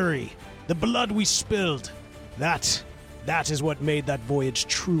camaraderie, the blood we spilled, that is what made that voyage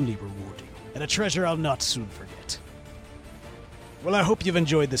truly rewarding, and a treasure I'll not soon forget. Well, I hope you've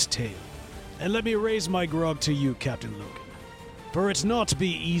enjoyed this tale, and let me raise my grog to you, Captain Logan. For it's not be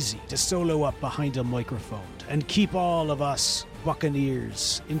easy to solo up behind a microphone and keep all of us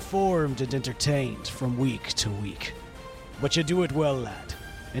buccaneers informed and entertained from week to week. But you do it well, lad,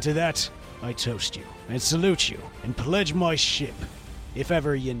 and to that I toast you and salute you and pledge my ship if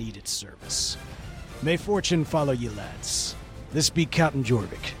ever you need its service. May fortune follow you, lads. This be Captain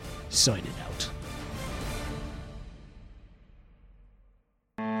Jorvik, signing out.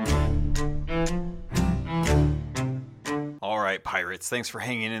 Alright, pirates, thanks for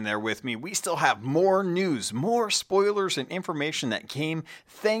hanging in there with me. We still have more news, more spoilers and information that came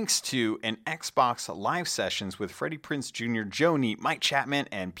thanks to an Xbox Live Sessions with Freddie Prinze Jr., Joe Neat, Mike Chapman,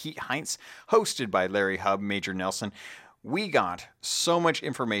 and Pete Heinz, hosted by Larry Hub, Major Nelson. We got so much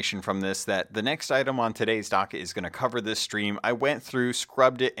information from this that the next item on today's docket is going to cover this stream. I went through,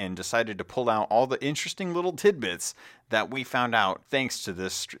 scrubbed it, and decided to pull out all the interesting little tidbits that we found out thanks to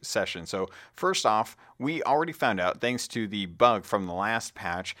this session. So first off, we already found out, thanks to the bug from the last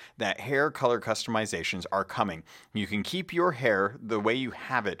patch, that hair color customizations are coming. You can keep your hair the way you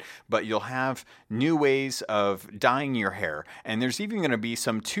have it, but you'll have new ways of dyeing your hair. And there's even going to be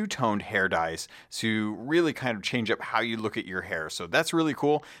some two-toned hair dyes to really kind of change up how you look at your hair. So that's really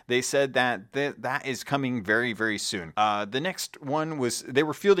cool. They said that that is coming very, very soon. The next one was, they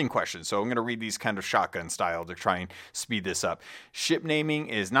were fielding questions. So I'm going to read these kind of shotgun style to try and speed this up. Ship naming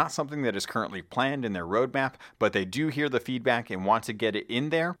is not something that is currently planned in their roadmap, but they do hear the feedback and want to get it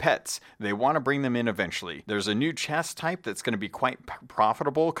in there. Pets, they want to bring them in eventually. There's a new chest type that's going to be quite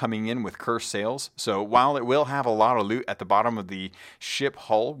profitable coming in with cursed sales. So while it will have a lot of loot at the bottom of the ship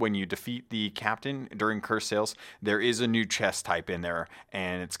hull when you defeat the captain during cursed sales, there is a new chest type in there,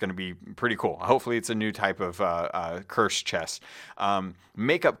 and it's going to be pretty cool. Hopefully it's a new type of cursed chest.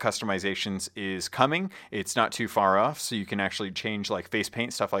 Makeup customizations is coming. It's not too far off, so you can actually change like face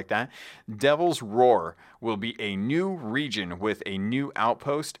paint, stuff like that. Devil's Roar will be a new region with a new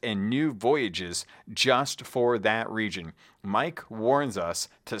outpost and new voyages just for that region. Mike warns us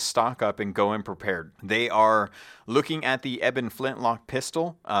to stock up and go in prepared. They are looking at the Eben Flintlock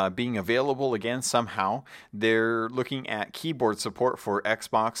pistol being available again somehow. They're looking at keyboard support for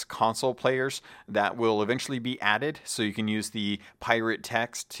Xbox console players that will eventually be added, so you can use the pirate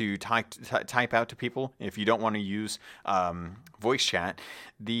text to type out to people if you don't want to use voice chat.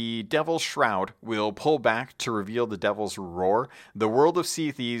 The Devil's Shroud will pull back to reveal the Devil's Roar. The world of Sea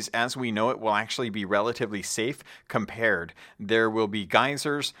of Thieves, as we know it, will actually be relatively safe compared. There will be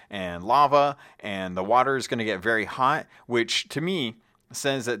geysers and lava, and the water is going to get very hot, which to me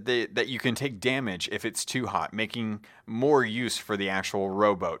says that you can take damage if it's too hot, making more use for the actual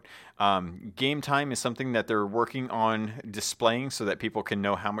rowboat. Game time is something that they're working on displaying so that people can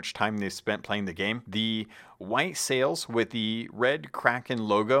know how much time they've spent playing the game. The white sails with the red Kraken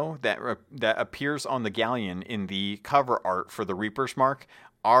logo that appears on the galleon in the cover art for the Reaper's Mark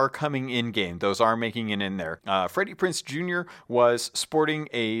are coming in game. Those are making it in there. Freddie Prinze Jr. was sporting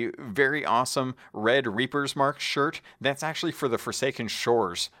a very awesome red Reaper's Mark shirt. That's actually for the Forsaken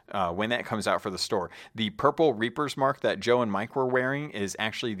Shores when that comes out for the store. The purple Reaper's Mark that Joe and Mike were wearing is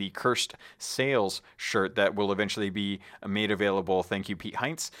actually the Cursed Sails shirt that will eventually be made available. Thank you, Pete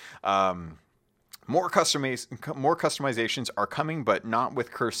Heinz. More customizations are coming, but not with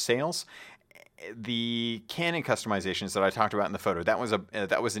Cursed Sails. The cannon customizations that I talked about in the photo, that was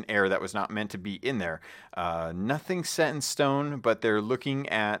an error that was not meant to be in there. Nothing set in stone, but they're looking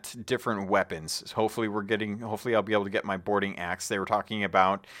at different weapons. Hopefully I'll be able to get my boarding axe. They were talking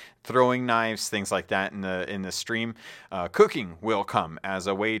about throwing knives, things like that in the stream. Cooking will come as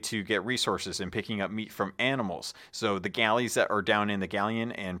a way to get resources and picking up meat from animals. So the galleys that are down in the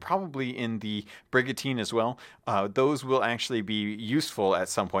galleon and probably in the brigantine as well, those will actually be useful at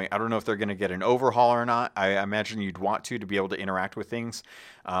some point. I don't know if they're going to get an overhaul or not. I imagine you'd want to be able to interact with things.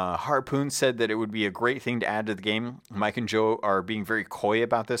 Harpoon said that it would be a great thing to add to the game. Mike and Joe are being very coy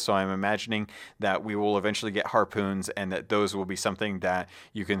about this, so I'm imagining that we will eventually get harpoons and that those will be something that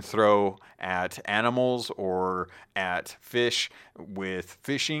you can throw at animals or at fish with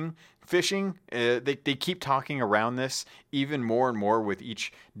fishing. They keep talking around this even more and more with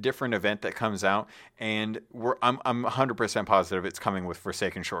each different event that comes out, and I'm 100% positive it's coming with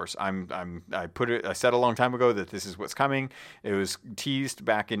Forsaken Shores. I said a long time ago that this is what's coming. It was teased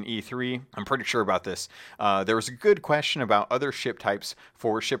back in E3. I'm pretty sure about this. There was a good question about other ship types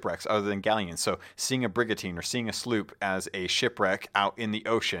for shipwrecks other than galleons. So seeing a brigantine or seeing a sloop as a shipwreck out in the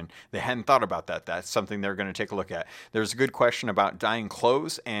ocean, they hadn't thought about that. That's something they're going to take a look at. There's a good question about dyeing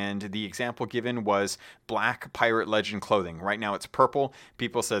clothes, and the example given was black Pirate Legend clothing. Right now it's purple.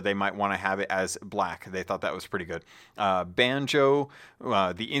 People said they might want to have it as black. They thought that was pretty good. Banjo,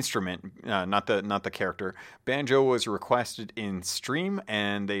 the instrument, not the character. Banjo was requested in stream,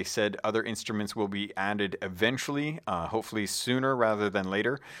 and they said other instruments will be added eventually, hopefully sooner rather than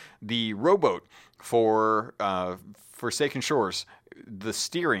later. The rowboat for Forsaken Shores, the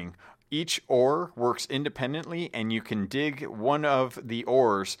steering, each oar works independently, and you can dig one of the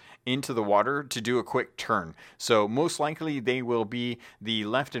oars into the water to do a quick turn. So most likely they will be the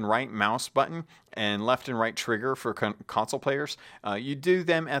left and right mouse button and left and right trigger for console players. You do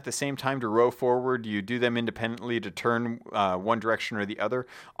them at the same time to row forward. You do them independently to turn one direction or the other.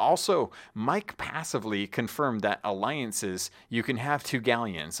 Also, Mike passively confirmed that alliances, you can have two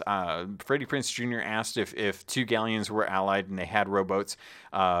galleons. Freddie Prinze Jr. asked if two galleons were allied and they had rowboats,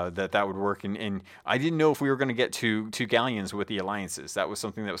 that would work. And I didn't know if we were going to get two galleons with the alliances. That was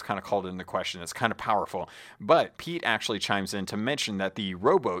something that was kind of called into question. It's kind of powerful. But Pete actually chimes in to mention that the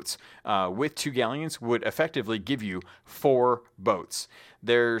rowboats with two galleons would effectively give you 4 boats.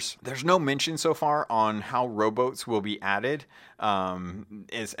 There's no mention so far on how rowboats will be added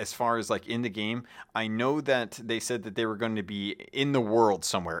as far as like in the game. I know that they said that they were going to be in the world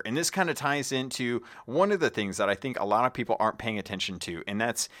somewhere, and this kind of ties into one of the things that I think a lot of people aren't paying attention to, and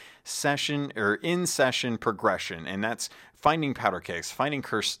that's in session progression, and that's finding powder kegs, finding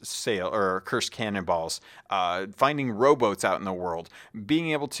cursed cannonballs, finding rowboats out in the world,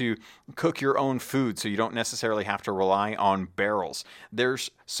 being able to cook your own food so you don't necessarily have to rely on barrels. There's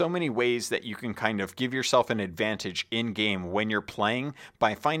so many ways that you can kind of give yourself an advantage in game when you're playing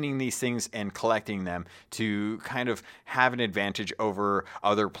by finding these things and collecting them to kind of have an advantage over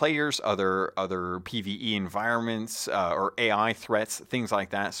other players, other PvE environments, or AI threats, things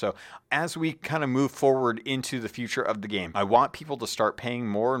like that. So as we kind of move forward into the future of the game, I want people to start paying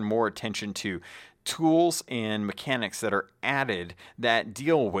more and more attention to tools and mechanics that are added that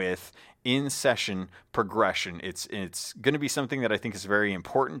deal with in-session progression. It's going to be something that I think is very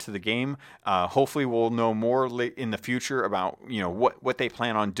important to the game. Hopefully we'll know more in the future about, what they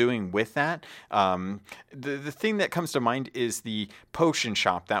plan on doing with that. The thing that comes to mind is the potion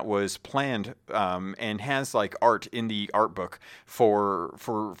shop that was planned and has like art in the art book for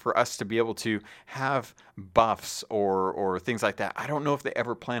us to be able to have buffs or things like that. I don't know if they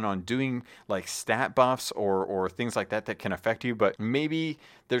ever plan on doing like stat buffs or things like that can affect you, but maybe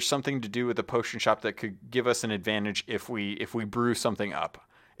there's something to do with the potion shop that could give us an advantage if we brew something up.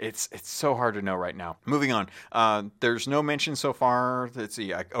 It's so hard to know right now. Moving on. There's no mention so far. Let's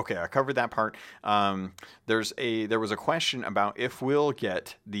see. I covered that part. There was a question about if we'll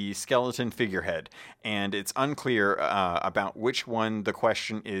get the skeleton figurehead, and it's unclear about which one the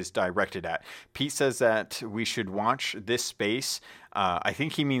question is directed at. Pete says that we should watch this space. I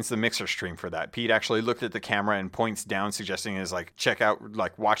think he means the mixer stream for that. Pete actually looked at the camera and points down, suggesting is like, check out,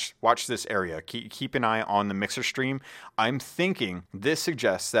 like watch this area. Keep an eye on the mixer stream. I'm thinking this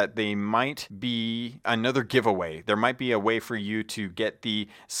suggests that they might be another giveaway. There might be a way for you to get the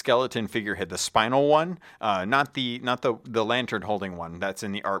skeleton figurehead, the spinal one, not the lantern holding one. That's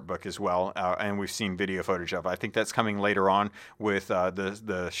in the art book as well, and we've seen video footage of. I think that's coming later on with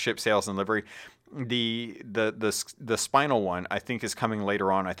the ship sails and livery. The spinal one I think is coming later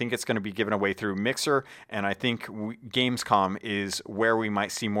on. I think it's going to be given away through Mixer, and I think Gamescom is where we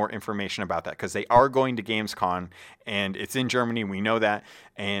might see more information about that, because they are going to Gamescom and it's in Germany. We know that,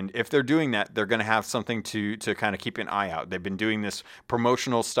 and if they're doing that, they're going to have something to kind of keep an eye out. They've been doing this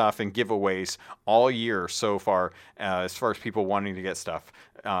promotional stuff and giveaways all year so far, as far as people wanting to get stuff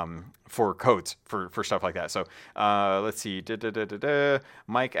for codes for stuff like that. So let's see.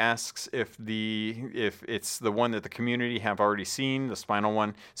 Mike asks if it's the one that the community have already seen, the spinal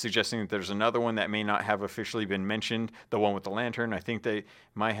one, suggesting that there's another one that may not have officially been mentioned, the one with the lantern. I think they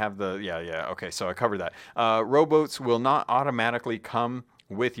might have okay, so I covered that. Rowboats will not automatically come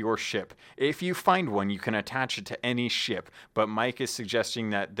with your ship. If you find one, you can attach it to any ship, but Mike is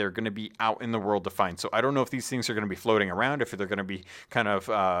suggesting that they're going to be out in the world to find. So I don't know if these things are going to be floating around, if they're going to be kind of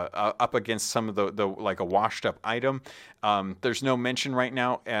up against some of the like a washed up item. There's no mention right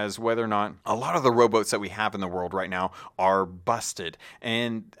now as whether or not a lot of the rowboats that we have in the world right now are busted,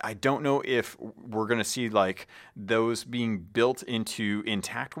 and I don't know if we're going to see like those being built into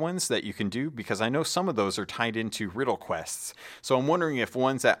intact ones that you can do, because I know some of those are tied into riddle quests. So I'm wondering if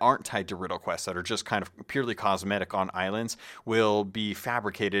ones that aren't tied to riddle quests, that are just kind of purely cosmetic on islands, will be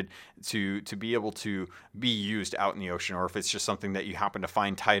fabricated to be able to be used out in the ocean, or if it's just something that you happen to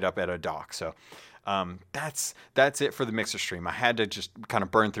find tied up at a dock. So that's it for the Mixer stream. I had to just kind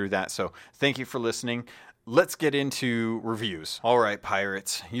of burn through that. So thank you for listening. Let's get into reviews. All right,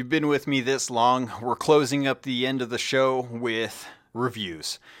 pirates, you've been with me this long. We're closing up the end of the show with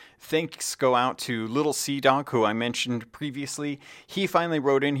reviews. Thanks go out to Little Sea Dog, who I mentioned previously. He finally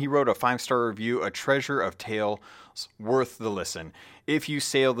wrote in. He wrote a 5-star review, a treasure of tales worth the listen. If you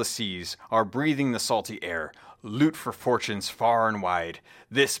sail the seas, are breathing the salty air, loot for fortunes far and wide,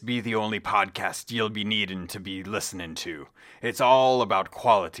 this be the only podcast you'll be needing to be listening to. It's all about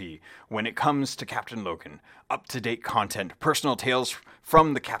quality when it comes to Captain Logan. Up-to-date content, personal tales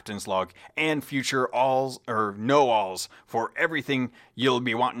from the captain's log, and future alls or know-alls for everything you'll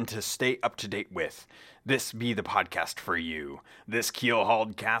be wanting to stay up-to-date with. This be the podcast for you. This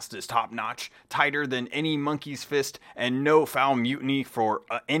keel-hauled cast is top-notch, tighter than any monkey's fist, and no foul mutiny for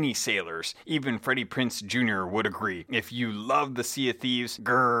any sailors. Even Freddie Prinze Jr. would agree. If you love the Sea of Thieves,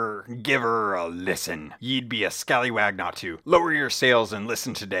 give her a listen. Ye'd be a scallywag not to. Lower your sails and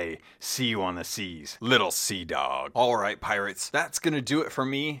listen today. See you on the seas. Little Sea Dog. All right, pirates, that's gonna do it for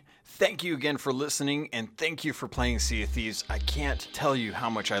me. Thank you again for listening, and thank you for playing Sea of Thieves. I can't tell you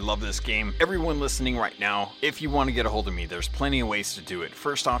how much I love this game. Everyone listening right now, if you want to get a hold of me, there's plenty of ways to do it.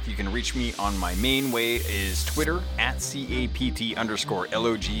 First off, you can reach me on my main way is Twitter at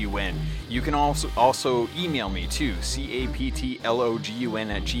CAPT_LOGUN. You can also email me to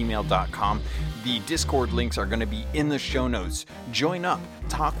CAPTLOGUN@gmail.com. The Discord links are going to be in the show notes. Join up,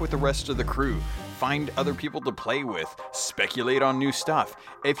 talk with the rest of the crew. Find other people to play with, speculate on new stuff.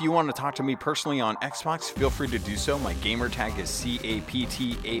 If you want to talk to me personally on Xbox, feel free to do so. My gamer tag is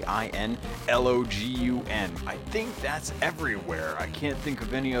CAPTAINLOGUN. I think that's everywhere. I can't think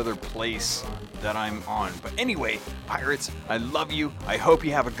of any other place that I'm on. But anyway, pirates, I love you. I hope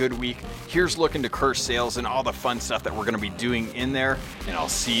you have a good week. Here's looking to curse sales and all the fun stuff that we're going to be doing in there, and I'll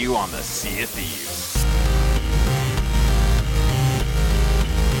see you on the Sea of Thieves.